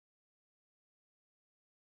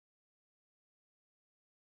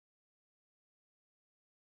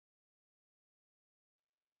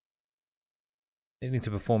Needing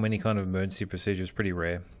to perform any kind of emergency procedure is pretty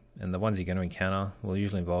rare, and the ones you're going to encounter will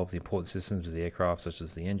usually involve the important systems of the aircraft, such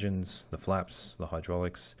as the engines, the flaps, the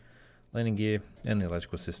hydraulics, landing gear, and the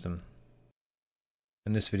electrical system.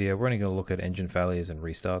 In this video, we're only going to look at engine failures and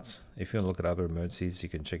restarts. If you want to look at other emergencies, you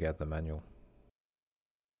can check out the manual.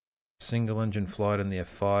 Single engine flight in the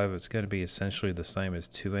F-5, it's going to be essentially the same as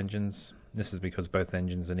two engines. This is because both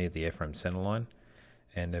engines are near the airframe centerline.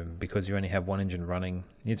 And because you only have one engine running,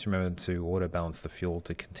 you need to remember to auto balance the fuel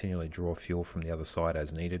to continually draw fuel from the other side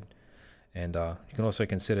as needed. And you can also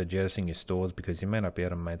consider jettisoning your stores because you may not be able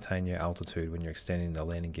to maintain your altitude when you're extending the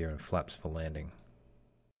landing gear and flaps for landing.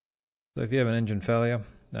 So if you have an engine failure,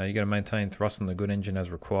 you're going to maintain thrust on the good engine as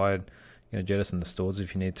required. You're going to jettison the stores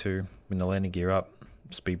if you need to, bring the landing gear up,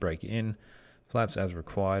 speed brake in, flaps as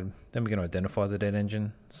required. Then we're going to identify the dead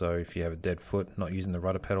engine. So if you have a dead foot not using the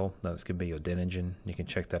rudder pedal, that's going to be your dead engine. You can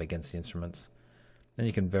check that against the instruments. Then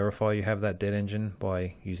you can verify you have that dead engine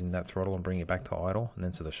by using that throttle and bring it back to idle and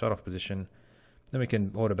then to the shut-off position. Then we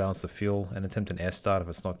can auto balance the fuel and attempt an air start if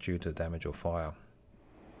it's not due to damage or fire.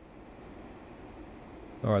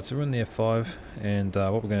 Alright, so we're in the F5 and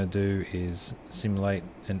what we're going to do is simulate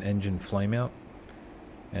an engine flameout.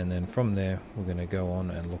 And then from there, we're going to go on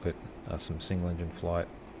and look at some single engine flight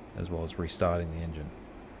as well as restarting the engine.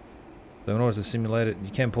 So in order to simulate it,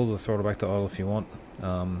 you can pull the throttle back to idle if you want.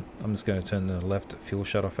 I'm just going to turn the left fuel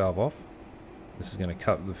shutoff valve off. This is going to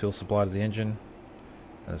cut the fuel supply to the engine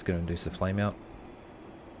and it's going to induce a flame out.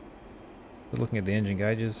 We're looking at the engine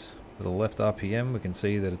gauges. For the left RPM, we can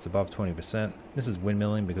see that it's above 20%. This is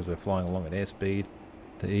windmilling because we're flying along at airspeed.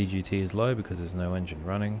 The EGT is low because there's no engine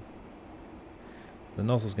running. The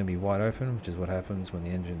nozzle is going to be wide open, which is what happens when the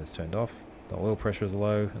engine is turned off. The oil pressure is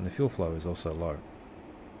low and the fuel flow is also low.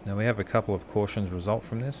 Now we have a couple of cautions result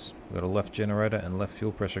from this. We've got a left generator and left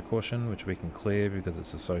fuel pressure caution, which we can clear because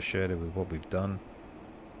it's associated with what we've done.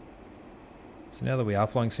 So now that we are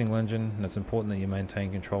flying single engine, and it's important that you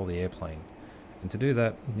maintain control of the airplane. And to do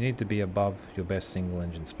that, you need to be above your best single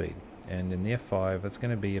engine speed. And in the F5, it's going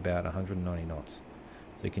to be about 190 knots.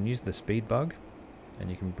 So you can use the speed bug, and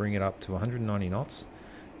you can bring it up to 190 knots.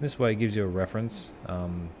 This way it gives you a reference,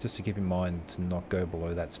 just to keep in mind to not go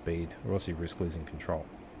below that speed, or else you risk losing control.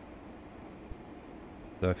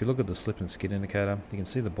 So if you look at the slip and skid indicator, you can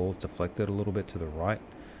see the ball's deflected a little bit to the right,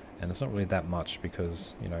 and it's not really that much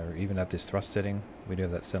because, you know, even at this thrust setting, we do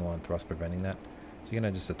have that centerline thrust preventing that. So you're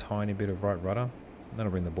going to just a tiny bit of right rudder, and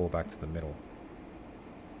that'll bring the ball back to the middle.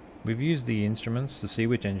 We've used the instruments to see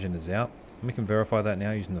which engine is out, and we can verify that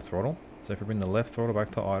now using the throttle. So if we bring the left throttle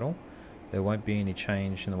back to idle, there won't be any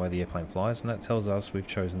change in the way the airplane flies, and that tells us we've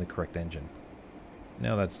chosen the correct engine.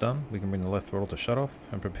 Now that's done, we can bring the left throttle to shut off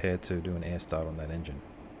and prepare to do an air start on that engine.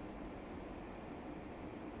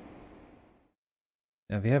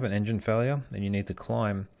 Now if you have an engine failure and you need to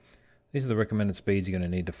climb, these are the recommended speeds you're going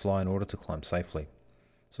to need to fly in order to climb safely.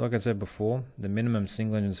 So like I said before, the minimum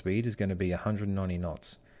single engine speed is going to be 190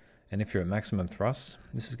 knots. And if you're at maximum thrust,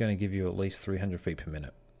 this is going to give you at least 300 feet per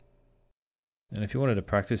minute. And if you wanted to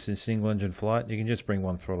practice in single engine flight, you can just bring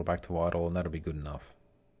one throttle back to idle and that'll be good enough.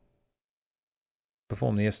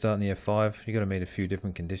 Perform the air start in the F5, you've got to meet a few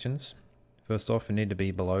different conditions. First off, you need to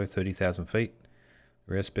be below 30,000 feet.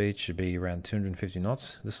 Your airspeed should be around 250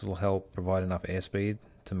 knots. This will help provide enough airspeed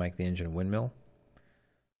to make the engine windmill.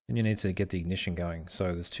 And you need to get the ignition going.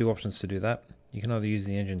 So there's two options to do that. You can either use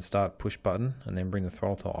the engine start push button and then bring the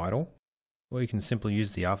throttle to idle, or you can simply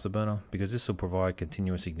use the afterburner because this will provide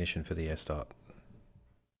continuous ignition for the air start.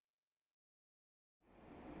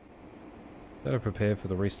 Better prepare for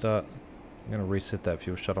the restart. I'm going to reset that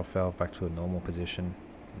fuel shutoff valve back to a normal position,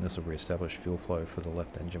 and this will re-establish fuel flow for the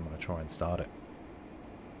left engine when I try and start it.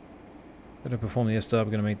 To perform the air start,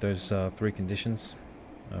 we're going to meet those three conditions.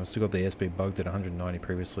 We've still got the airspeed bugged at 190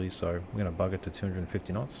 previously, so we're going to bug it to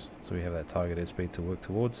 250 knots, so we have that target airspeed to work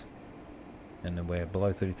towards. And then we're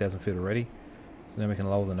below 30,000 feet already, so then we can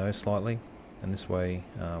lower the nose slightly, and this way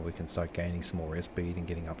we can start gaining some more airspeed and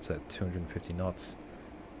getting up to that 250 knots,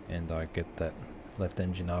 and get that left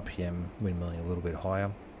engine RPM windmilling a little bit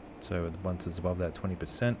higher. So once it's above that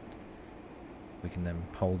 20%, we can then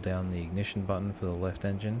hold down the ignition button for the left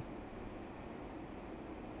engine,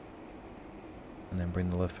 and then bring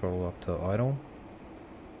the left throttle up to idle,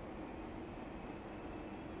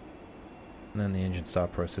 and then the engine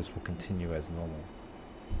start process will continue as normal.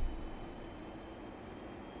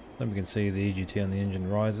 Then we can see the EGT on the engine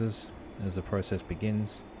rises as the process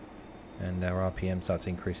begins, and our RPM starts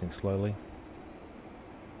increasing slowly.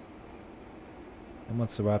 And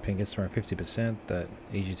once the RPM gets to around 50%, that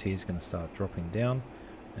EGT is going to start dropping down,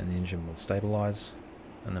 and the engine will stabilize,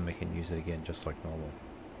 and then we can use it again just like normal.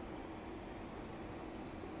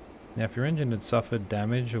 Now if your engine had suffered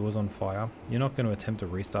damage or was on fire, you're not going to attempt to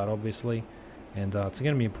restart obviously, and it's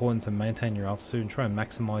going to be important to maintain your altitude and try and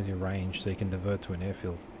maximise your range so you can divert to an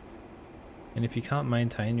airfield. And if you can't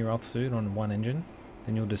maintain your altitude on one engine,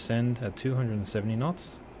 then you'll descend at 270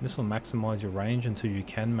 knots. This will maximise your range until you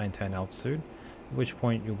can maintain altitude, at which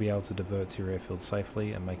point you'll be able to divert to your airfield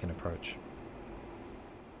safely and make an approach.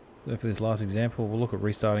 So for this last example, we'll look at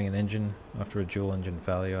restarting an engine after a dual engine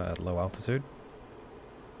failure at low altitude.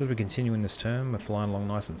 As we continue in this turn, we're flying along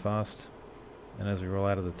nice and fast, and as we roll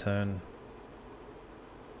out of the turn,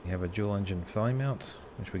 we have a dual engine flame out,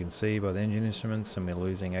 which we can see by the engine instruments, and we're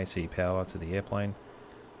losing AC power to the airplane.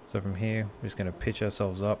 So from here, we're just going to pitch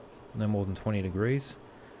ourselves up no more than 20 degrees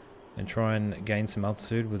and try and gain some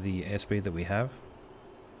altitude with the airspeed that we have.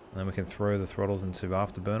 And then we can throw the throttles into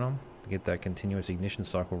afterburner to get that continuous ignition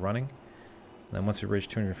cycle running. And then once we reach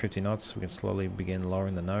 250 knots, we can slowly begin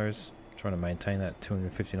lowering the nose, trying to maintain that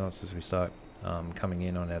 250 knots as we start coming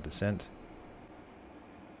in on our descent.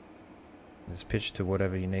 Just pitch to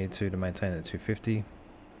whatever you need to maintain that 250.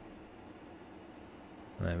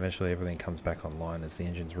 And then eventually everything comes back online as the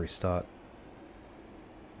engines restart.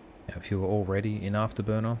 Now if you were already in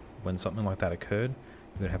afterburner when something like that occurred,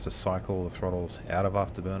 you're going to have to cycle the throttles out of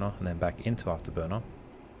afterburner and then back into afterburner.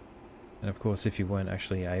 And of course if you weren't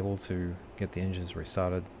actually able to get the engines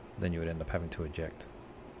restarted, then you would end up having to eject.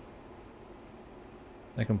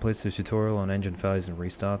 That completes this tutorial on engine failures and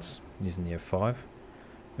restarts using the F5.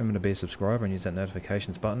 Remember to be a subscriber and use that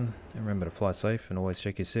notifications button, and remember to fly safe and always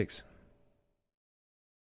check your 6.